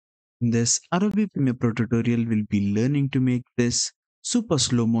In this Adobe Premiere Pro tutorial, we'll be learning to make this super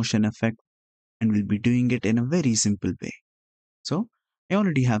slow motion effect, and we'll be doing it in a very simple way. So I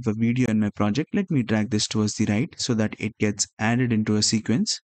already have a video in my project. Let me drag this towards the right so that it gets added into a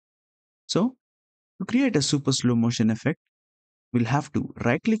sequence. So to create a super slow motion effect, we'll have to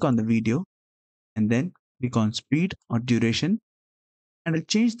right click on the video and then click on speed or duration, and I'll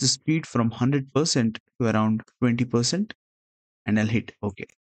change the speed from 100% to around 20%, and I'll hit OK.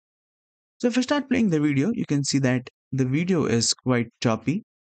 So if I start playing the video, you can see that the video is quite choppy.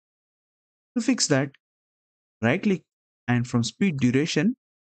 To fix that, right click, and from speed duration,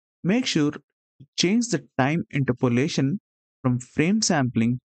 make sure to change the time interpolation from frame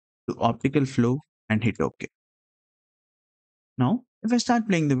sampling to optical flow and hit OK. Now, if I start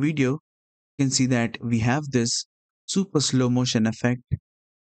playing the video, you can see that we have this super slow motion effect,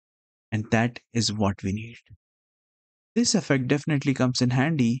 and that is what we need. This effect definitely comes in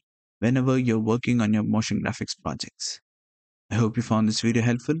handy whenever you're working on your motion graphics projects. I hope you found this video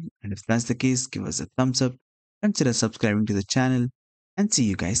helpful, and if that's the case, give us a thumbs up, consider subscribing to the channel, and see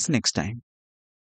you guys next time.